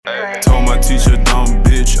Told my teacher, dumb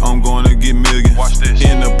bitch, I'm gonna get millions. Watch this.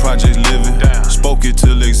 In the project living, Damn. spoke it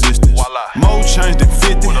till existence. Voila. More change than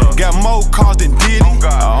 50, got more cars than Diddy. Oh,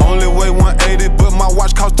 God. I only weigh 180, but my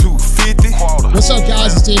watch cost 250. What's up,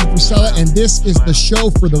 guys? It's Andy Frisella, and this is the show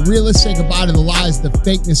for the realists. Say goodbye to the lies, the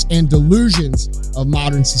fakeness, and delusions of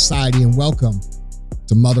modern society, and welcome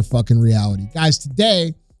to motherfucking reality. Guys,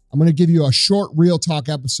 today, I'm going to give you a short real talk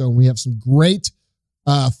episode. We have some great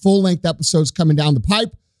full-length episodes coming down the pipe.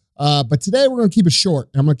 But today we're going to keep it short,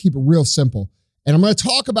 and I'm going to keep it real simple. And I'm going to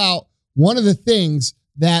talk about one of the things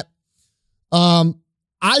that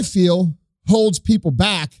I feel holds people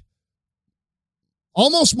back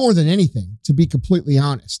almost more than anything, to be completely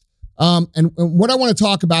honest. And what I want to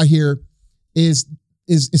talk about here is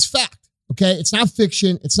fact, okay? It's not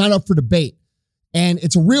fiction. It's not up for debate. And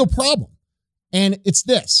it's a real problem. And it's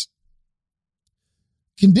this.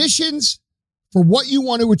 Conditions for what you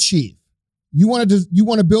want to achieve. You want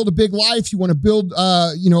to build a big life. You want to build,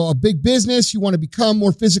 a big business. You want to become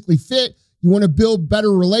more physically fit. You want to build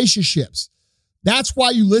better relationships. That's why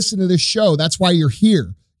you listen to this show. That's why you're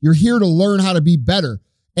here. You're here to learn how to be better.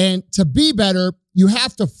 And to be better, you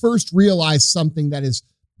have to first realize something that is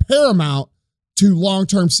paramount to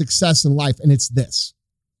long-term success in life. And it's this.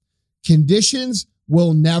 Conditions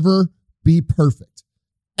will never be perfect.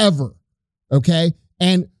 Ever. Okay?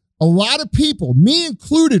 And a lot of people, me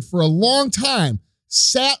included for a long time,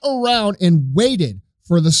 sat around and waited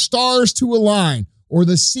for the stars to align or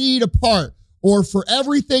the sea to part or for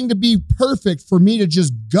everything to be perfect for me to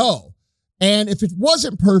just go. And if it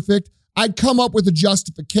wasn't perfect, I'd come up with a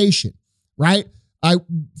justification, right?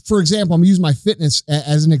 For example, I'm going to use my fitness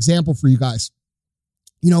as an example for you guys.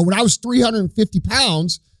 You know, when I was 350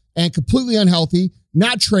 pounds and completely unhealthy,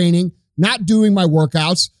 not training, not doing my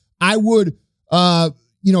workouts, I would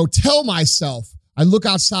tell myself, I'd look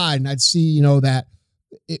outside and I'd see, that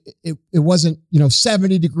it wasn't,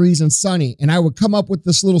 70 degrees and sunny. And I would come up with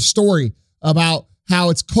this little story about how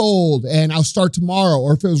it's cold and I'll start tomorrow.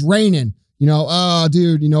 Or if it was raining,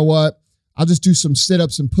 dude, you know what? I'll just do some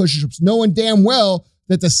sit-ups and push-ups, knowing damn well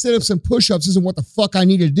that the sit-ups and push-ups isn't what the fuck I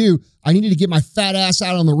needed to do. I needed to get my fat ass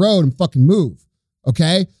out on the road and fucking move.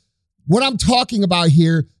 Okay. What I'm talking about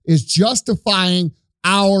here is justifying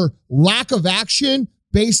our lack of action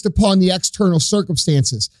based upon the external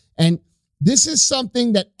circumstances. And this is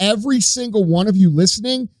something that every single one of you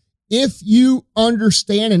listening, if you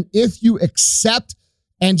understand and if you accept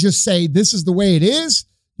and just say, this is the way it is,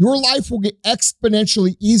 your life will get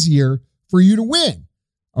exponentially easier for you to win.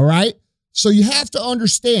 All right. So you have to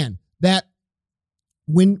understand that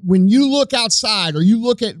when you look outside or you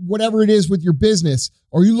look at whatever it is with your business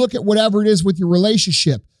or you look at whatever it is with your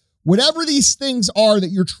relationship, whatever these things are that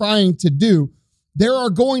you're trying to do, there are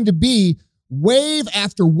going to be wave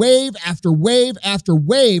after wave after wave after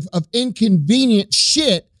wave of inconvenient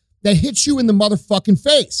shit that hits you in the motherfucking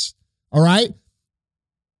face. All right?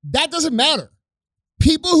 That doesn't matter.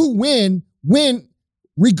 People who win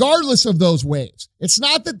regardless of those waves. It's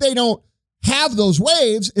not that they don't have those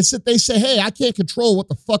waves. It's that they say, hey, I can't control what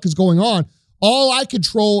the fuck is going on. All I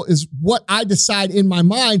control is what I decide in my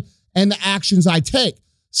mind and the actions I take.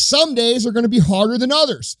 Some days are going to be harder than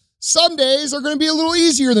others. Some days are going to be a little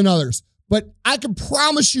easier than others. But I can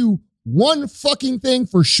promise you one fucking thing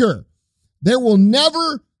for sure. There will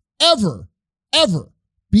never, ever, ever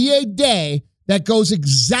be a day that goes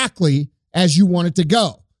exactly as you want it to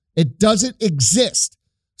go. It doesn't exist.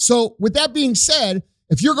 So with that being said,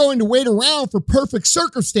 if you're going to wait around for perfect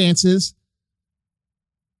circumstances,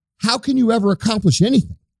 how can you ever accomplish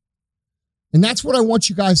anything? And that's what I want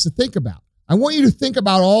you guys to think about. I want you to think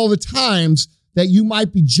about all the times that you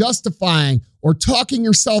might be justifying or talking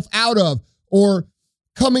yourself out of or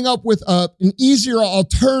coming up with an easier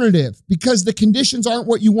alternative because the conditions aren't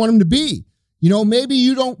what you want them to be. Maybe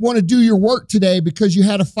you don't want to do your work today because you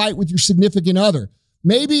had a fight with your significant other.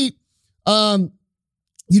 Maybe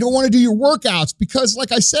you don't want to do your workouts because,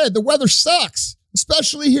 like I said, the weather sucks,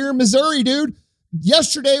 especially here in Missouri, dude.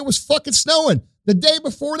 Yesterday it was fucking snowing. The day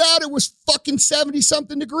before that, it was fucking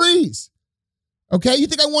 70-something degrees. Okay, you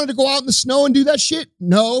think I wanted to go out in the snow and do that shit?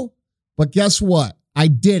 No, but guess what? I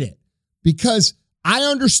did it because I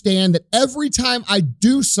understand that every time I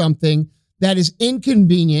do something that is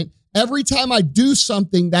inconvenient, every time I do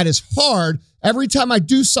something that is hard, every time I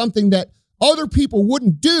do something that other people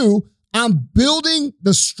wouldn't do, I'm building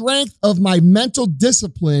the strength of my mental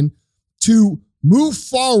discipline to move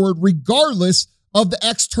forward regardless of the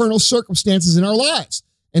external circumstances in our lives.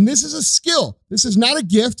 And this is a skill. This is not a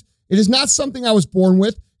gift. It is not something I was born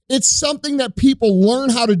with. It's something that people learn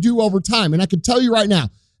how to do over time. And I can tell you right now,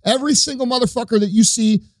 every single motherfucker that you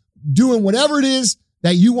see doing whatever it is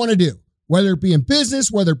that you want to do, whether it be in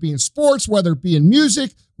business, whether it be in sports, whether it be in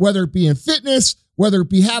music, whether it be in fitness, whether it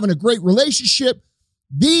be having a great relationship.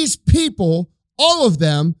 These people, all of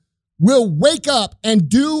them, will wake up and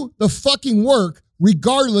do the fucking work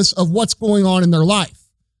regardless of what's going on in their life,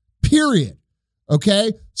 period.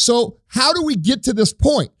 Okay? So how do we get to this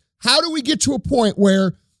point? How do we get to a point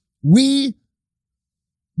where we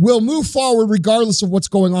will move forward regardless of what's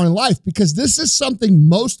going on in life? Because this is something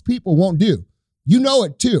most people won't do. You know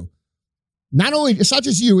it too. It's not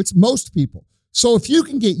just you, it's most people. So if you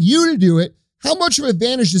can get you to do it, how much of an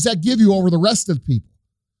advantage does that give you over the rest of the people?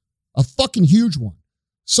 A fucking huge one.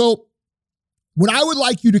 So what I would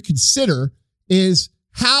like you to consider is,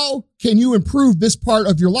 how can you improve this part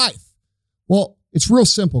of your life? Well, it's real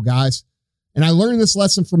simple, guys. And I learned this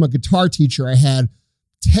lesson from a guitar teacher I had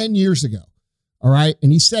 10 years ago. All right.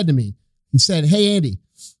 And he said to me, hey, Andy,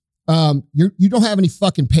 you don't have any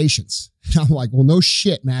fucking patience. And I'm like, well, no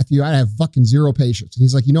shit, Matthew. I have fucking zero patience. And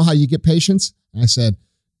he's like, you know how you get patience? And I said,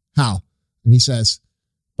 how? And he says,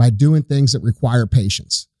 by doing things that require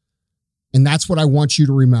patience. And that's what I want you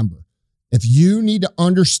to remember. If you need to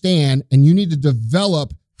understand and you need to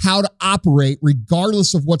develop how to operate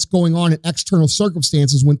regardless of what's going on in external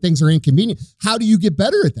circumstances when things are inconvenient, how do you get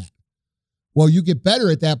better at that? Well, you get better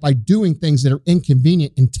at that by doing things that are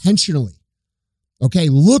inconvenient intentionally. Okay,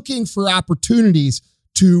 looking for opportunities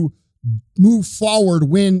to move forward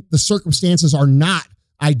when the circumstances are not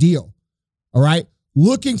ideal. All right,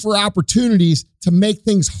 looking for opportunities to make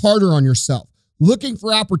things harder on yourself. Looking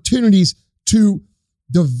for opportunities to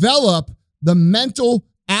develop the mental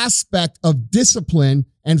aspect of discipline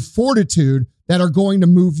and fortitude that are going to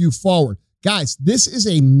move you forward. Guys, this is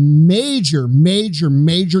a major, major,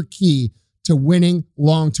 major key to winning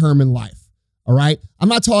long-term in life. All right. I'm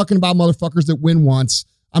not talking about motherfuckers that win once.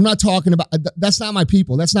 I'm not talking about, that's not my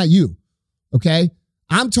people. That's not you. Okay.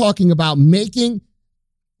 I'm talking about making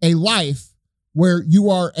a life where you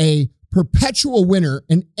are a perpetual winner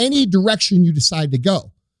in any direction you decide to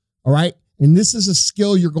go. All right. And this is a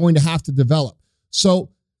skill you're going to have to develop. So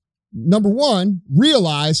number one,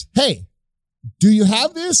 realize, hey, do you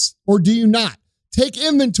have this or do you not? Take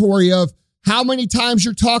inventory of how many times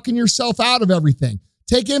you're talking yourself out of everything.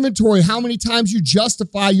 Take inventory how many times you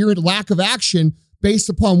justify your lack of action based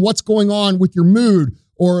upon what's going on with your mood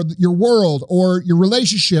or your world or your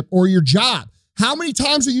relationship or your job. How many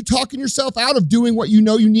times are you talking yourself out of doing what you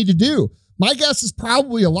know you need to do? My guess is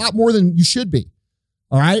probably a lot more than you should be.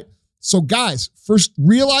 All right. So guys, first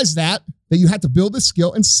realize that you have to build this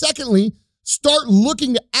skill. And secondly, start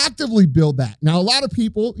looking to actively build that. Now, a lot of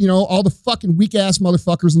people, all the fucking weak ass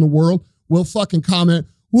motherfuckers in the world will fucking comment,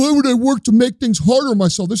 why would I work to make things harder on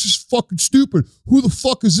myself? This is fucking stupid. Who the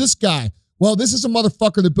fuck is this guy? Well, this is a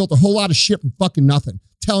motherfucker that built a whole lot of shit from fucking nothing,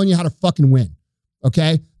 telling you how to fucking win.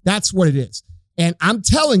 Okay? That's what it is. And I'm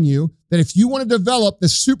telling you that if you want to develop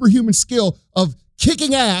this superhuman skill of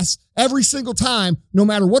kicking ass every single time, no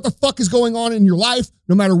matter what the fuck is going on in your life,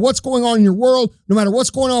 no matter what's going on in your world, no matter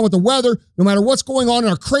what's going on with the weather, no matter what's going on in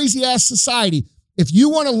our crazy ass society, if you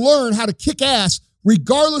want to learn how to kick ass,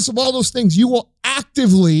 regardless of all those things, you will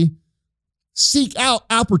actively seek out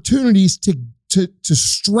opportunities to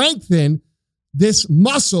strengthen this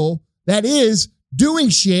muscle that is doing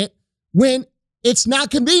shit when it's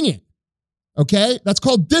not convenient. Okay? That's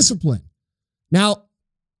called discipline. Now,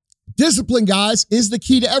 discipline, guys, is the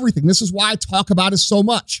key to everything. This is why I talk about it so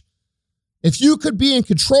much. If you could be in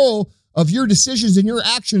control of your decisions and your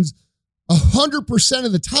actions 100%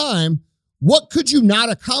 of the time, what could you not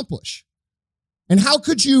accomplish? And how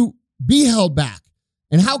could you be held back?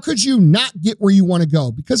 And how could you not get where you want to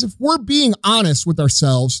go? Because if we're being honest with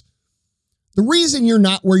ourselves, the reason you're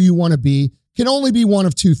not where you want to be can only be one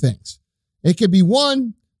of two things. It could be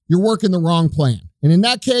one, you're working the wrong plan. And in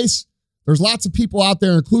that case, there's lots of people out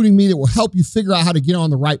there, including me, that will help you figure out how to get on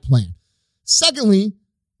the right plan. Secondly,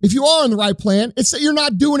 if you are on the right plan, it's that you're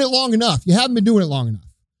not doing it long enough. You haven't been doing it long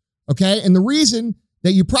enough. Okay? And the reason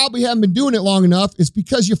that you probably haven't been doing it long enough is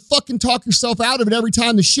because you fucking talk yourself out of it every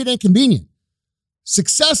time the shit ain't convenient.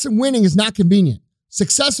 Success and winning is not convenient.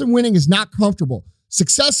 Success and winning is not comfortable.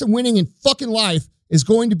 Success and winning in fucking life is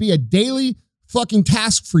going to be a daily fucking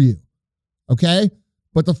task for you. Okay?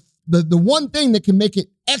 But the one thing that can make it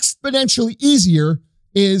exponentially easier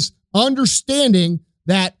is understanding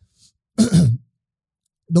that the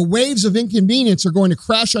waves of inconvenience are going to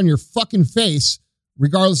crash on your fucking face,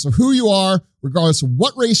 regardless of who you are, regardless of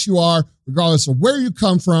what race you are, regardless of where you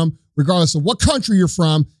come from, regardless of what country you're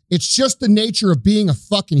from. It's just the nature of being a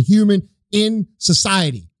fucking human in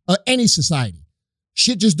society, any society.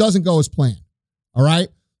 Shit just doesn't go as planned. All right.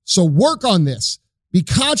 So work on this, be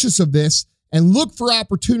conscious of this, and look for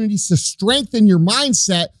opportunities to strengthen your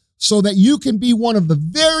mindset so that you can be one of the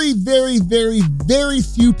very, very, very, very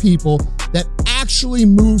few people that actually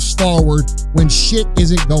moves forward when shit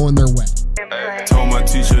isn't going their way. Told my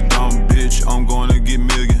teacher, dumb bitch, I'm going